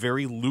been a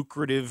very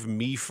lucrative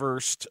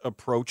me-first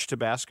approach to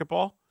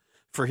basketball.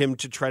 For him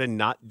to try to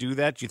not do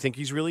that, do you think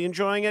he's really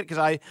enjoying it?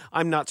 Because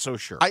I'm not so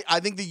sure. I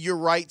think that you're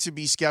right to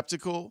be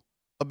skeptical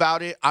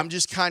about it. I'm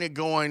just kind of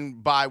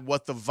going by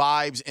what the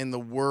vibes and the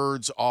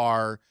words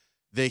are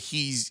that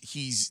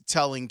he's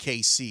telling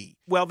KC.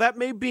 Well, that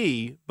may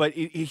be, but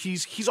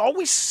he's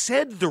always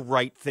said the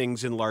right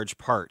things in large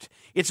part.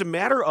 It's a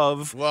matter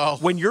of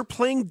when you're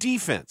playing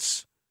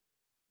defense,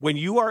 when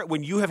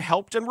you have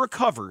helped and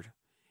recovered,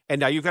 and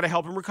now you've got to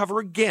help him recover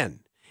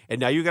again,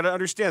 and now you got to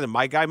understand that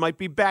my guy might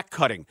be back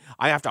cutting.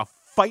 I have to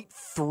fight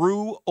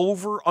through,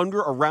 over, under,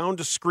 around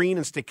a screen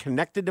and stay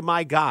connected to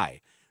my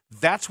guy.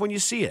 That's when you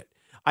see it.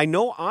 I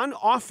know on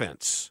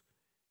offense,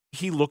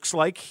 he looks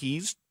like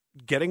he's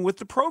getting with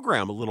the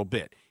program a little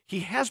bit.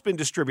 He has been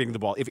distributing the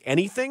ball. If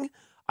anything,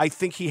 I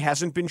think he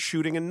hasn't been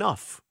shooting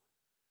enough.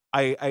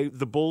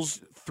 The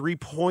Bulls'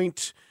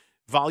 three-point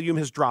volume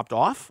has dropped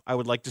off. I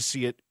would like to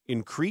see it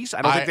increase.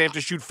 I don't think they have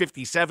to shoot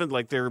 57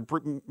 like their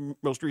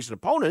most recent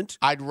opponent.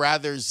 I'd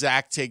rather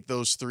Zach take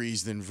those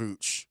threes than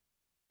Vooch.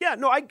 Yeah,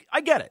 no,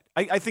 I get it.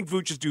 I think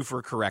Vooch is due for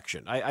a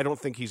correction. I don't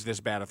think he's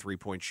this bad a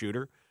three-point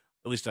shooter.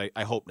 At least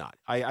I hope not.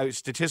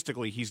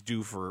 Statistically, he's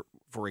due for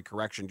a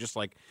correction, just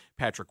like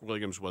Patrick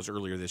Williams was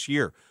earlier this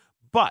year.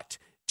 But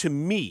to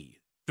me,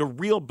 the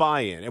real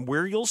buy-in and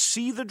where you'll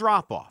see the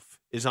drop-off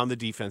is on the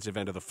defensive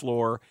end of the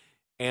floor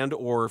and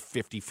or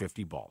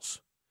 50-50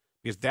 balls.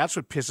 Because that's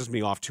what pisses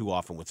me off too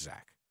often with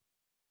Zach,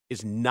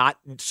 is not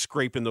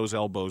scraping those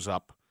elbows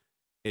up,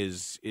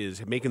 is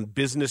making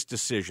business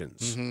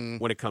decisions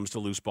when it comes to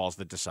loose balls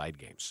that decide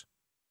games.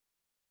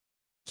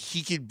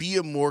 He could be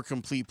a more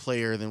complete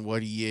player than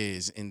what he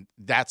is, and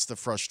that's the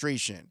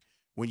frustration.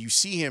 When you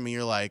see him and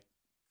you're like,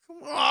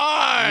 come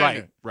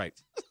on. Right.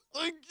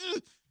 Like,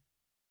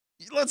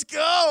 let's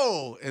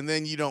go. And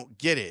then you don't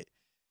get it.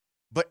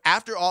 But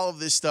after all of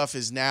this stuff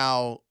is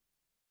now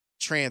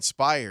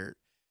transpired,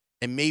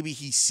 and maybe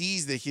he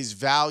sees that his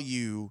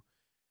value,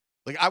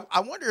 like I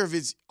wonder if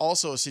it's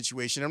also a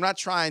situation. I'm not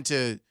trying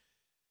to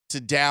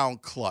down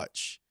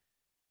Clutch.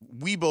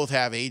 We both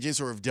have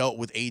agents or have dealt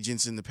with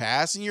agents in the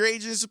past, and your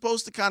agent is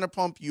supposed to kind of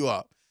pump you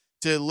up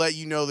to let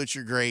you know that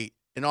you're great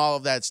and all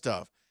of that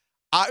stuff.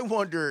 I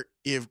wonder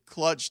if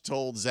Clutch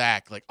told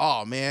Zach, like,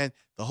 oh, man,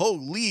 the whole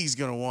league's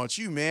going to want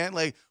you, man.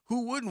 Like,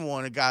 who wouldn't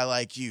want a guy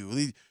like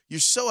you? You're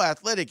so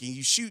athletic, and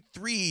you shoot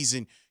threes,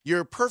 and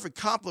you're a perfect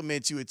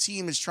complement to a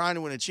team that's trying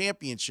to win a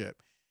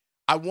championship.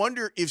 I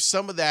wonder if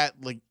some of that,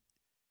 like,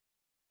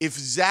 if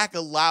Zach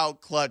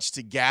allowed Clutch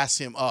to gas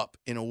him up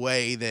in a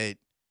way that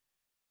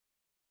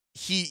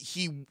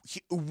he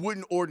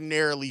wouldn't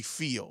ordinarily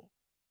feel.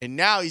 And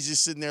now he's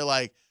just sitting there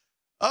like,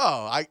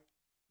 oh,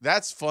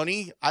 that's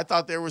funny. I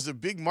thought there was a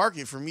big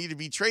market for me to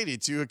be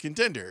traded to a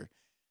contender.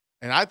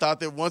 And I thought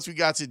that once we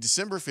got to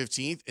December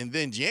 15th and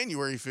then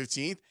January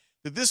 15th,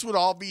 that this would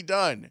all be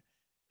done.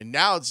 And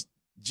now it's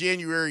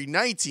January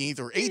 19th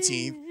or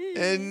 18th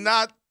and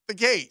not the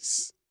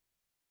case.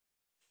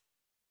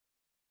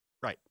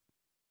 Right.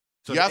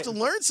 So you have to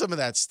learn some of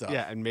that stuff.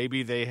 Yeah, and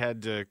maybe they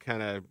had to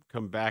kind of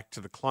come back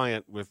to the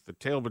client with the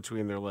tail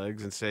between their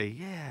legs and say,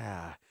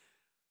 yeah,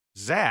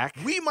 Zach.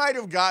 We might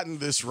have gotten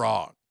this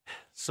wrong.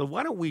 So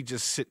why don't we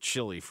just sit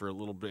chilly for a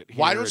little bit here?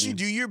 Why don't you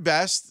do your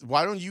best?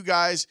 Why don't you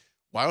guys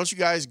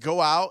go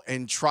out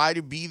and try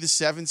to be the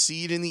 7th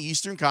seed in the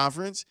Eastern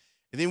Conference?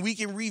 And then we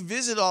can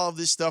revisit all of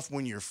this stuff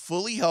when you're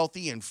fully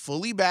healthy and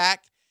fully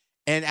back,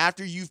 and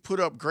after you've put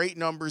up great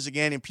numbers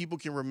again and people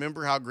can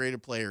remember how great a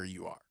player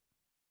you are.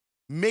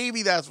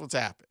 Maybe that's what's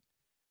happened.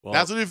 Well,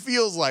 that's what it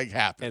feels like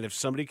happened. And if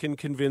somebody can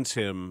convince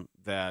him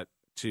that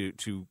to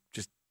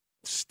just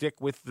stick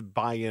with the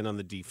buy-in on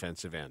the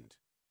defensive end,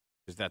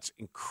 because that's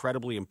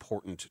incredibly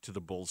important to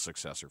the Bulls'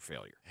 success or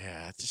failure.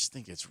 Yeah, I just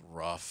think it's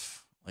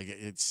rough. Like,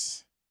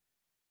 it's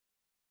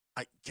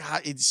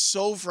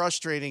so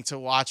frustrating to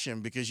watch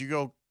him because you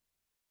go,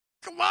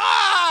 come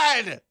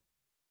on!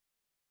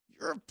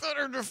 You're a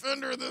better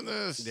defender than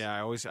this. Yeah,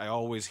 I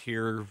always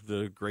hear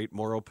the great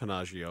Mauro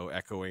Panaggio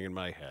echoing in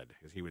my head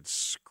as he would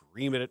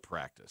scream it at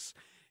practice.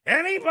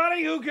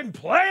 Anybody who can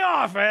play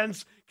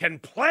offense can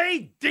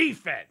play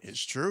defense.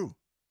 It's true.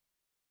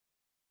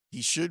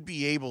 He should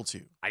be able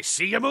to. I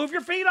see you move your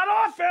feet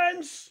on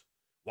offense.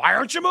 Why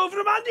aren't you moving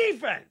them on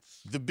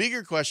defense? The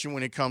bigger question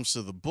when it comes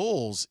to the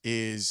Bulls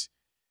is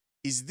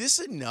this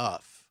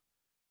enough?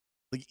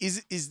 Like,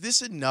 is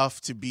this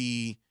enough to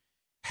be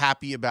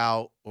happy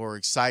about or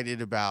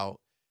excited about?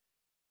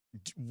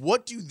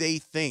 What do they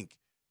think?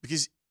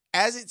 Because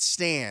as it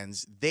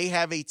stands, they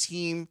have a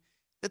team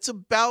that's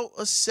about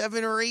a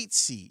 7 or 8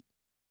 seed.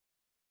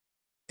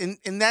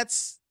 And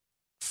that's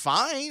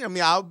fine. I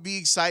mean, I'll be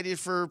excited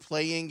for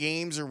play-in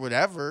games or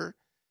whatever,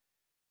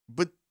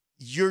 but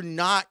you're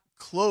not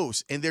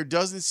close, and there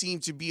doesn't seem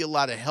to be a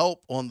lot of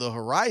help on the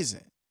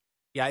horizon.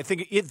 Yeah, I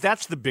think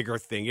that's the bigger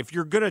thing. If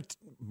you're going to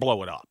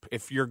blow it up,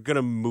 if you're going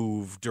to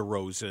move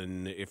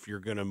DeRozan, if you're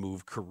going to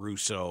move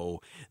Caruso,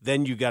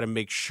 then you got to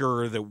make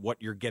sure that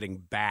what you're getting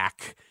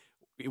back,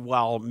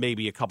 while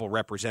maybe a couple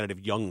representative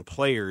young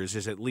players,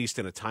 is at least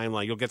in a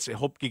timeline.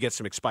 Hope you get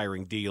some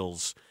expiring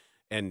deals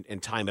and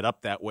time it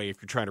up that way if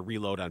you're trying to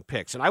reload on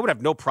picks. And I would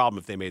have no problem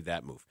if they made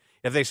that move.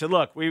 If they said,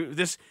 look,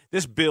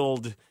 this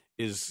build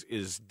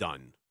is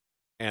done.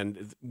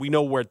 And we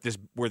know where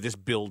this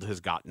build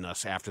has gotten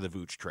us after the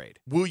Vooch trade.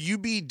 Will you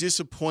be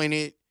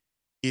disappointed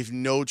if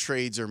no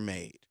trades are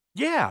made?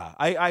 Yeah,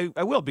 I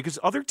will, because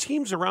other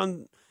teams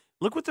around,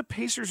 look what the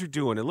Pacers are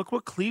doing, and look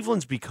what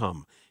Cleveland's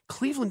become.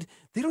 Cleveland,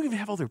 they don't even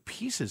have all their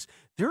pieces.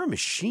 They're a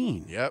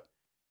machine. Yep.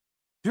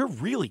 They're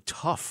really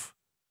tough.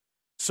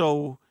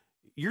 So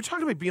you're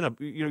talking about being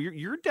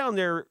you're down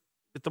there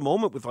at the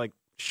moment with like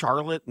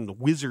Charlotte and the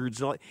Wizards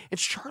and all that, and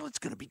Charlotte's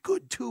going to be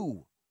good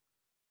too.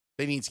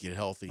 They need to get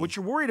healthy. What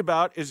you're worried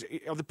about is,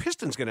 are the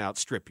Pistons going to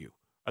outstrip you?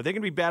 Are they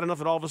going to be bad enough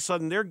that all of a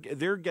sudden they're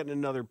getting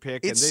another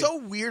pick? It's so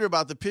weird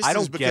about the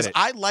Pistons because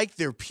I like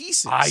their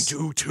pieces. I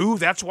do too.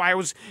 That's why I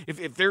was.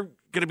 If they're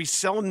going to be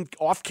selling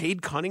off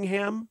Cade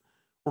Cunningham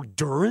or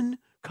Duren,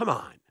 come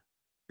on,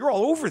 you're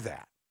all over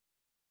that.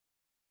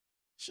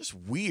 It's just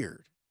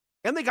weird.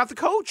 And they got the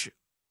coach.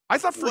 I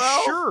thought for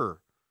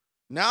sure.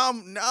 Now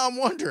I'm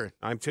wondering.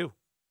 I'm too.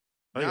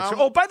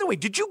 Oh, by the way,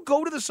 did you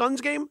go to the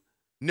Suns game?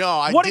 No,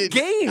 I didn't. What a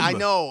game! I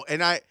know,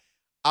 and I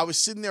was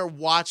sitting there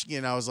watching it,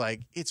 and I was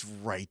like, it's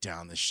right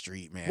down the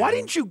street, man. Why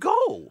didn't you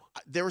go?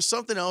 There was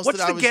something else.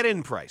 What's the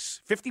get-in price?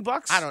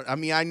 $50?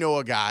 I know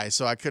a guy,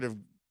 so I could have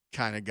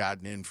kind of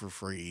gotten in for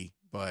free,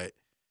 but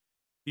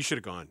you should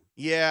have gone.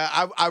 Yeah,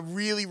 I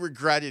really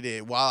regretted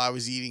it while I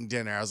was eating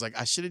dinner. I was like,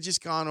 I should have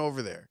just gone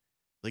over there.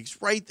 Like,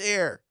 it's right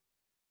there.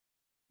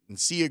 And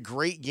see a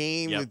great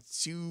game with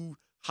two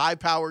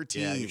high-powered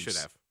teams. Yeah, you should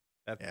have.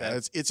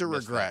 It's a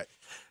regret.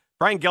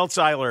 Brian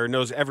Geltzeiler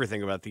knows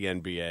everything about the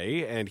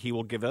NBA, and he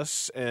will give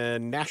us a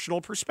national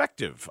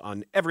perspective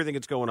on everything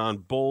that's going on,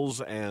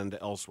 Bulls and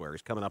elsewhere.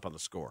 He's coming up on The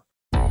Score.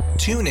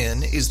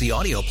 TuneIn is the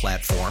audio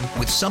platform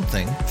with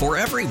something for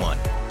everyone.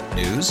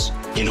 News.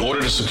 In order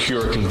to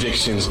secure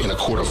convictions in a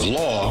court of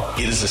law,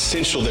 it is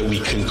essential that we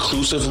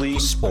conclusively.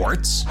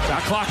 Sports.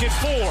 Shot clock at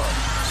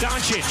 4.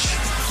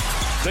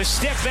 Doncic. The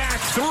step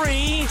back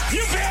 3.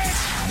 You bet.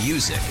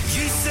 Music.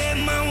 You set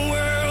my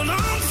world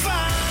on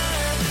fire.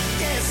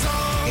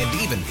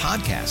 And even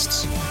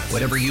podcasts.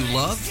 Whatever you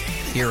love,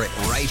 hear it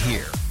right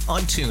here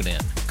on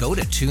TuneIn. Go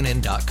to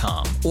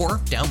TuneIn.com or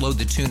download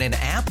the TuneIn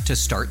app to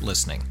start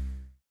listening.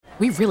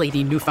 We really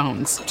need new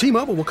phones.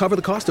 T-Mobile will cover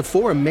the cost of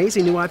 4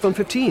 amazing new iPhone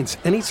 15s,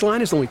 and each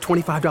line is only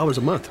 $25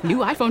 a month. New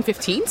iPhone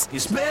 15s?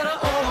 It's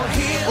better over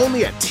here.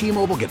 Only at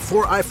T-Mobile, get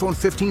 4 iPhone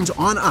 15s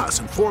on us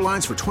and 4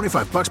 lines for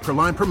 $25 per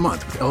line per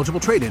month with eligible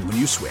trade-in when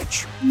you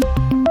switch.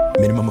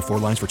 Minimum of 4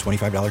 lines for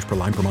 $25 per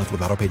line per month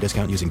with auto-pay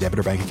discount using debit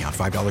or bank account.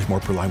 $5 more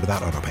per line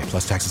without auto-pay,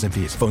 plus taxes and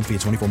fees. Phone fee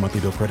at 24 monthly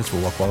bill credits for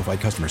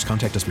well-qualified customers.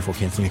 Contact us before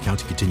canceling account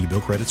to continue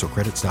bill credits or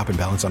credit stop and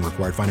balance on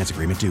required finance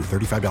agreement due.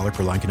 $35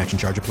 per line connection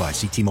charge applies.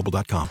 See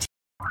T-Mobile.com.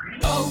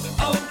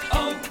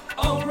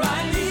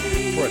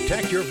 O'Reilly. For a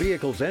Protect your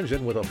vehicle's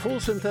engine with a full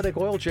synthetic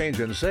oil change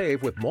and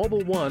save with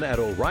Mobile One at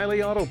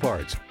O'Reilly Auto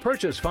Parts.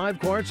 Purchase 5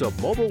 quarts of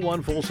Mobile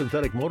One full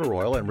synthetic motor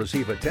oil and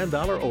receive a $10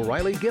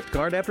 O'Reilly gift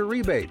card after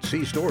rebate.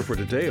 See store for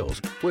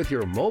details. With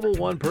your Mobile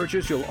One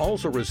purchase, you'll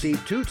also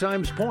receive 2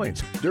 times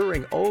points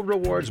during O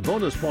Rewards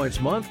Bonus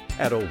Points Month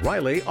at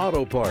O'Reilly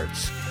Auto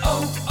Parts.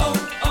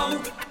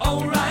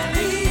 O'Reilly